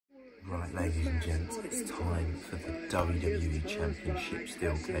Right, ladies and gents, it's time for the WWE Championship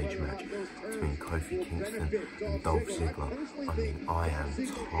Steel Cage match between Kofi Kingston and Dolph Ziggler. I mean, I am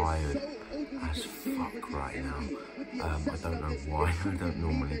tired as fuck right now. I don't know why, I don't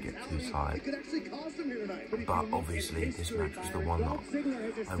normally get too tired. But obviously, this match was the one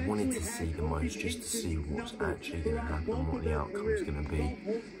that I wanted to see the most, just to see what's actually going to happen, what the outcome is going to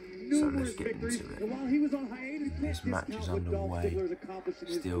be. So let's get into it. This match is underway.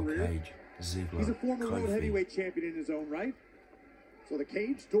 Steel cage, Ziggler, He's a former world Kofi. heavyweight champion in his own right. So the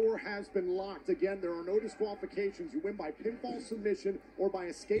cage door has been locked. Again, there are no disqualifications. You win by pinfall submission or by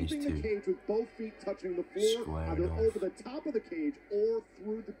escaping the cage with both feet touching the floor, either over the top of the cage or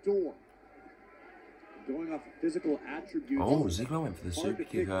through the door. Going off physical attributes. Oh, Ziggler went for the super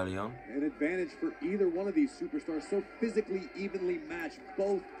kick early on. An advantage for either one of these superstars. So physically evenly matched.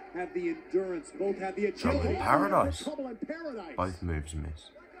 Both have the endurance. Both have the agility. Trouble in paradise. Both moves miss.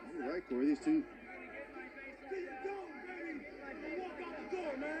 All right, Corey, these two.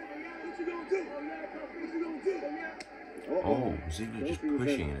 Oh, Ziggler just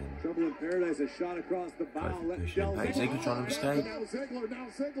pushing it in. Trouble in paradise, a shot across the bow. Ziggler trying to escape. Now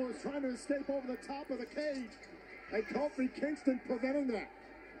Ziggler is trying to escape over the top of the cage. And Kofi Kingston preventing that.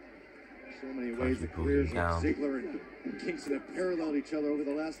 So many ways the careers of Ziggler and Kingston have paralleled each other over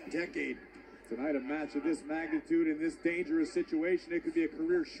the last decade. Tonight, a match of this magnitude in this dangerous situation, it could be a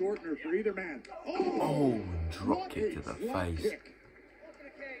career shortener for either man. Oh, drop kick to the face.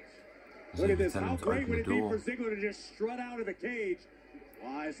 Look at this. How great would it be for Ziggler to just strut out of the cage?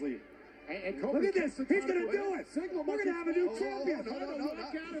 Wisely. Look at this. He's going to do it. We're going to have a new champion.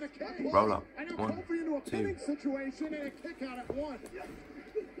 Roll up. And now 1, Kofi into a 2. pinning situation and a kick out at 1.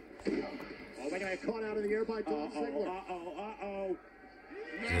 Oh, they're going to get caught out of the air by Dolph Ziggler.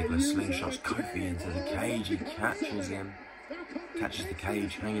 Ziggler slingshots Kofi into the cage. He catches him. Catches the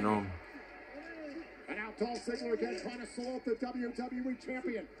cage, hanging on. And now Dolph Ziggler again trying to slow up the WWE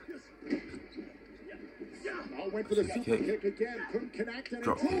champion. Oh, went for the super kick again. Couldn't connect. And a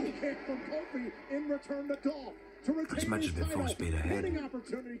drop kick from Kofi in return to Dolph. This match has been full speed ahead.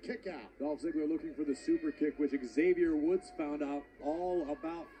 Opportunity kick out. Dolph Ziggler looking for the super kick, which Xavier Woods found out all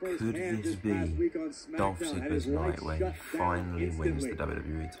about firsthand this past week on SmackDown. Dolph Ziggler's night where he finally wins the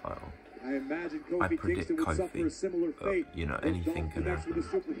WWE title? I imagine Kofi Kingston would suffer a similar fate. You know, anything can happen.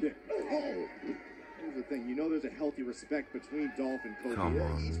 Here's the thing, you know there's a healthy respect between Dolph and Kofi. Come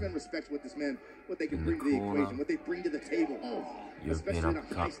on. Each man respects what this man, what they can bring to the equation, what they bring to the table. Especially in a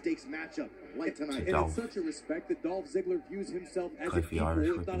high-stakes matchup like tonight. And it's such a respect that Dolph Ziggler views himself as Kofi Irish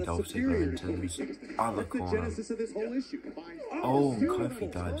whipping Dolph Ziggler into the other corner. The genesis of this whole issue. Oh,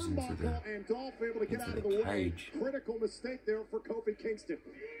 Kofi dives into the cage. Critical mistake there for Kofi Kingston.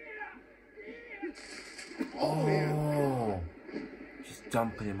 Oh, just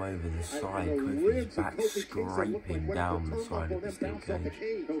dumping him over the side. Kofi's back scraping down the side of the steel cage.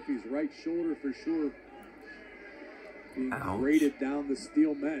 Kofi's right shoulder for sure being grated down the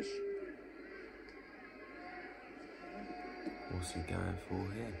steel mesh. What's he going for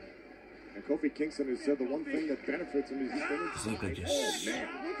here? And Kofi Kingston has said the one thing that benefits him is Ziggler just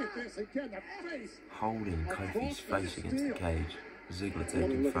look at this again, the face. Holding Kofi's face against the cage. Ziggler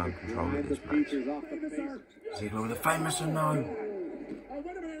taking firm control of this match. Ziggler with a famous and no.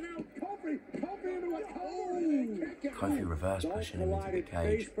 Kofi reverse pushing him into the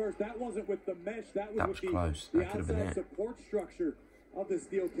cage. That wasn't with the mesh. That was close. That could have been it. Support structure of the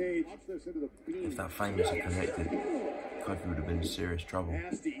steel cage. If that famous had connected, Kofi would have been in serious trouble.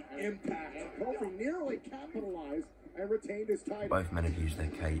 Nasty impact. Kofi nearly capitalized and retained his title. Both men have used the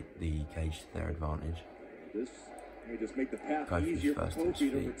cage to their advantage. This may just make the path Kofi's easier for first Kofi to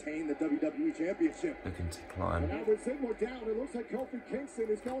to retain the WWE Championship. Looking to climb. Now with Ziggler down, it looks like Kofi Kingston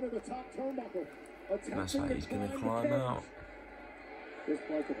is going to the top turnbuckle. Looks like he's going to climb out. This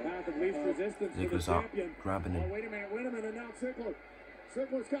was the path of least resistance for the Ziggler's up, champion. grabbing him. Oh, wait a minute, now Ziggler.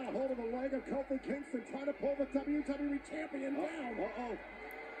 Ziggler's got a hold of the leg of Kofi Kingston, trying to pull the WWE Champion down.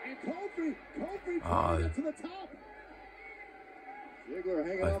 And Kofi trying to get to the top. Ziggler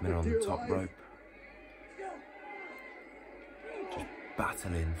hanging Both men on on for the dear top life. rope. Just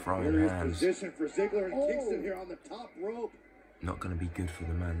battling, throwing hands. Position for Ziggler and Kingston here on the top rope. Not going to be good for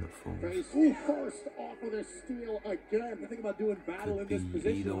the man that falls. First off of the steel again. Think about doing battle in this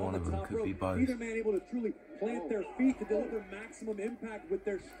position. Either one of them, could be both. Either man able to truly plant their feet to deliver maximum impact with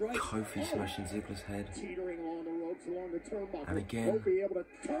their strikes. Kofi smashing Ziggler's head. Teetering along the ropes along the turnbuckle. And again. Kofi able to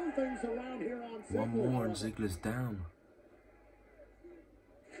turn things around here on Ziggler. One more and Ziggler's down.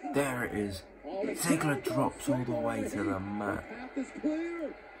 There it is. Ziggler drops all the way to the mat. Path is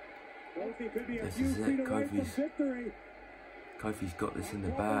clear. Kofi could be a This few is feet it. away from victory. Kofi's got this in the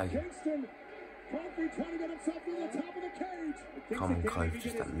bag. Kofi trying to get himself to the top of the cage. Come on, Kofi,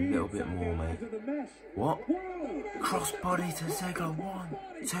 just a little bit more, mate. What? Crossbody to Ziggler. 1,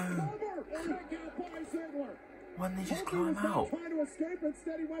 2. When they just climb out. Trying to escape,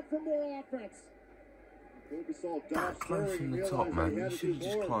 instead he went for more offense. That close from the top, man. You should have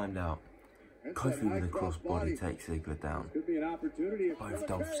just climbed out. Kofi with a crossbody takes Ziggler down. Both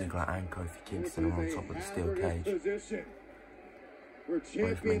Dolph Ziggler and Kofi Kingston are on top of the steel cage.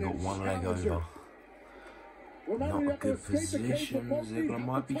 Both men got one leg over. Not a good position. Ziggler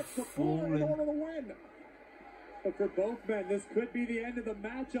might be falling. But for both men, this could be the end of the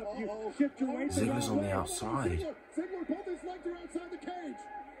matchup. You shift your weight. Ziggler's on the outside. Ziggler, both his legs are outside the cage.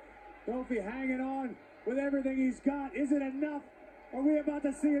 Kofi hanging on with everything he's got. Is it enough? Are we about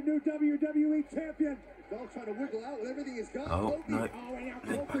to see a new WWE champion? Dolph trying to wiggle out with everything he's got. Oh, Kofi. no. Kofi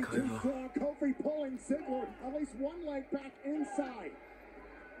Leg back too over. strong. Kofi pulling Ziggler. At least one leg back inside.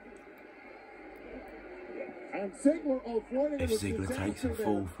 And Ziggler avoiding If Ziggler takes a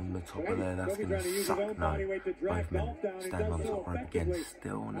fall from the top of there, that's going to suck. No. Both men stand on top rope again,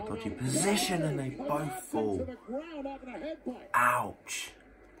 still in a dodgy position, and they both fall. Ouch.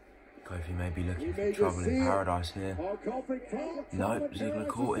 Kofi may be looking for trouble in paradise here. No, Ziggler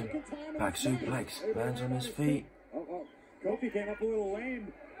caught him. Back suplex, lands on his feet. Kofi came up a little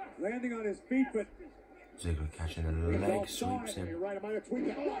lame, landing on his feet, but Ziggler catching the leg, sweeps him. Right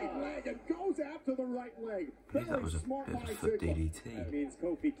leg and goes after the right leg. I think that was a bit of a foot DDT. That means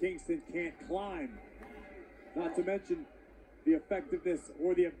Kofi Kingston can't climb. Not to mention the effectiveness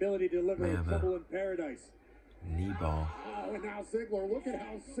or the ability to deliver trouble in paradise. Knee bar. Oh, and now Ziggler. Look at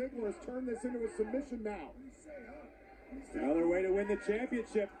how Ziggler has turned this into a submission now. Another way to win the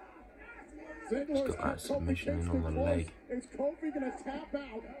championship. He's got that submission in on the leg. Is Kofi going to tap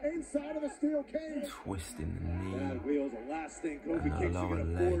out inside of the steel cage? Twisting the knee. Wheels the last thing Kofi Kingston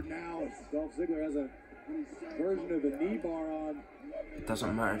can afford now. Dolph Ziggler has a version of the knee bar on. It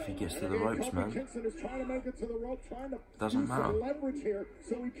doesn't matter if he gets to the ropes, man. Kingston is trying to make it to the rope, trying to doesn't matter. Leverage here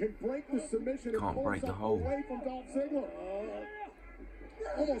so he can break the submission. Can't break the hold. Away from Dolph Ziggler.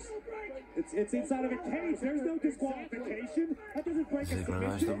 Almost. It's inside of a cage. There's no disqualification. That doesn't break Ziggler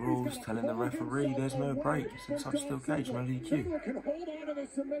knows the rules, telling the referee there's no break. It's inside steel cage, no DQ. Ziggler can hold on to the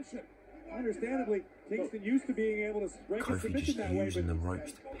submission. Understandably, Kingston used to being able to break a submission just that way, using the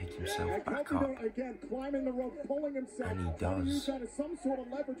ropes to pick himself back up. Again, climbing the rope, pulling himself. And he does. Use that as some sort of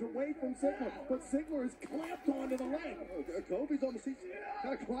leverage away from Ziggler, but Ziggler is clamped onto the leg. Kofi's on the seat,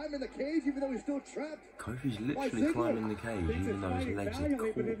 kind of climbing the cage, even though he's still trapped. Kofi's literally climbing the cage, even though his legs are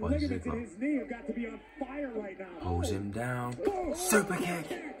caught by Ziggler. His knee have got to be on fire right now. Pulls him down. Super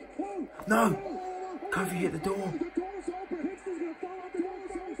kick. No. Kofi hit the door.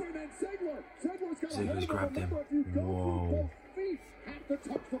 Ziggler's grabbed him. Whoa.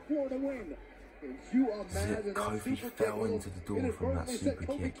 Kofi fell into the door from that super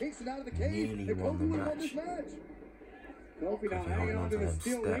kick. Nearly won the match. Kofi holding on to the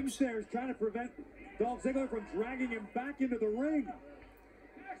steel ring stairs, trying to prevent Dolph Ziggler from dragging him back into the ring.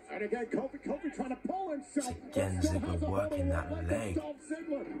 And again, Kofi trying to pull himself. Again, Ziggler working that leg.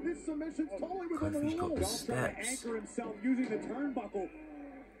 Kofi's got the steps. Trying to anchor himself using the turnbuckle.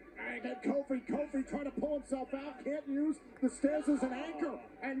 And again, Kofi trying to pull himself out. Can't use the stairs as an anchor.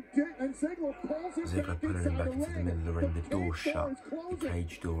 And Ziggler pulls him Ziggler pulling him back into the middle of the ring. The door's shut. The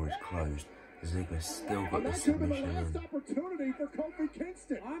cage door is closed. Ziggler still got the submission in. Opportunity for Kofi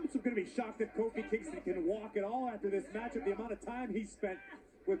Kingston. I'm going to be shocked if Kofi Kingston can walk at all after this matchup. The amount of time he spent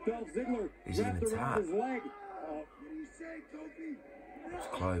with Dolph Ziggler wrapped around his leg. It's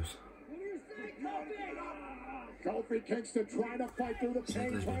close. Kofi Kingston trying to fight through the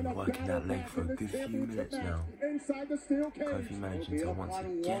pain. Ziggler's been working that leg for a good few minutes now. Inside the steel cage. Kofi managing to once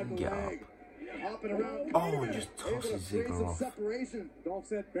again get up. Oh, and just tosses Ziggler off. Dolph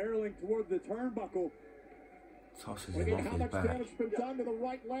said barreling toward the turnbuckle. Tosses him off his back.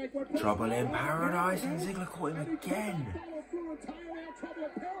 Trouble in paradise, and Ziggler caught him again.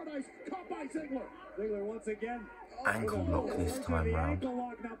 Ziggler once again. Ankle lock this time round.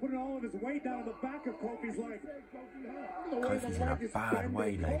 Now putting all of his weight down on the back of Kofi's leg. Kofi's in a bad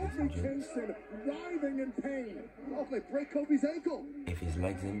way, ladies and gents. Writhing in pain. Oh, they break Kofi's ankle. If his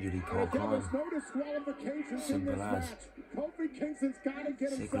leg's injured, he can't climb. Simple as.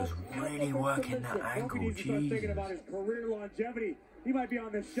 Ziggler's really working that ankle, Jesus. About his career longevity. He might be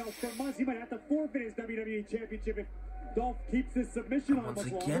on the shelf for months. He might have to forfeit his WWE Championship if Dolph keeps this submission on. Once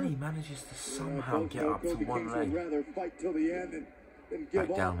again, he manages to somehow get up to one leg.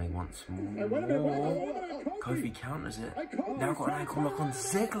 Back down leg once more. Kofi counters it. Now got an ankle lock on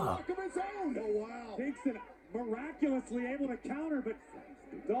Ziggler. miraculously able to counter, but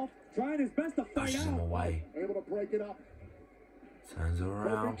Dolph trying his best to fight pushes out. him away. Able to break it up. Turns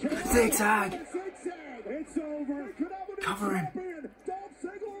around. Zigzag! It's over. Cover him.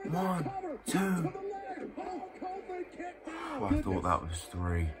 1, 2. Oh, I thought that was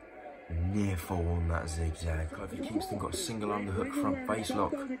 3. Near fall on that zigzag. Kofi Kingston got a single underhook front face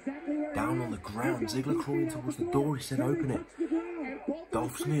lock. Down on the ground. Ziggler crawling towards the door. He said open it.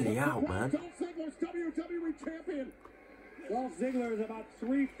 Dolph's nearly out, man. Dolph Ziggler is about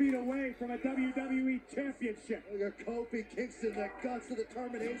 3 feet away from a WWE championship. Look at Kofi Kingston, the guts of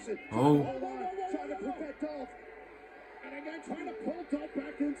determination. Oh. Hold on, trying to protect Dolph. And again, trying to pull Dolph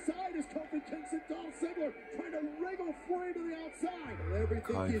back inside is Kofi Kingston. Dolph Ziggler trying to wriggle free to the outside.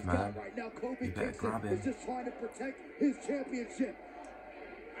 Everything Kofi, he's got right now, Kofi Kingston is just trying to protect his championship.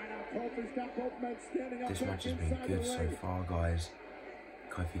 And now Kofi's got both men standing up. This match has been good so far, guys.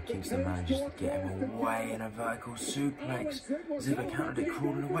 Kofi Kingston manages to get him away in a vertical suplex. Ziggler countered it,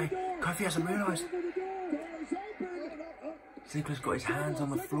 crawling away. Kofi hasn't realised. Ziggler's got his hands on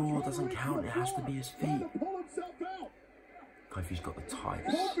the floor, doesn't count, it has to be his feet. Kofi's got the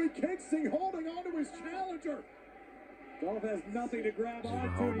tights. Kofi Kingston holding on to his challenger. Dolph has nothing to grab Ziggler onto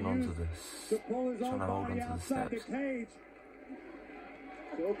holding on to trying the steps.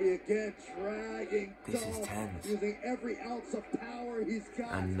 Kofi again dragging This is Dolph, tense. using every ounce of power he's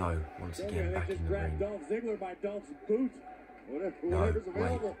got. And no, once again back in the ring. Dolph Ziggler by Dolph's boot. No,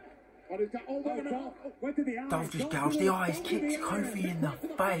 wait. Dolph just gouged the eyes, kicked Kofi in the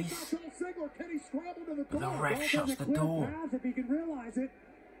face, but the ref shuts the door.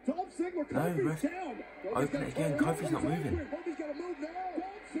 No, ref, open it again, Kofi's not moving.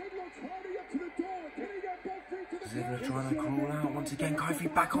 Ziggler trying to crawl out once again,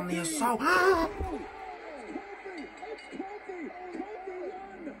 Kofi back on the assault.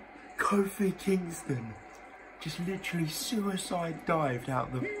 Kofi Kingston just literally suicide dived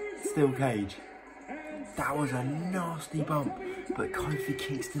out the steel cage. That was a nasty bump, but Kofi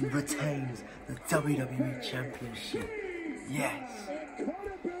Kingston retains the WWE Championship. Yes.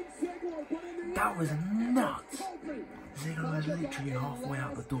 That was nuts. Ziggler was literally halfway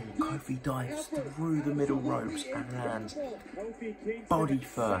out the door. Kofi dives through the middle ropes and lands body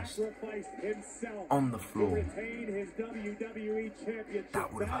first on the floor.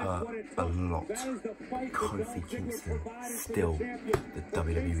 That would have hurt a lot. Kofi Kingston still the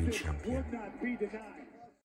WWE Champion.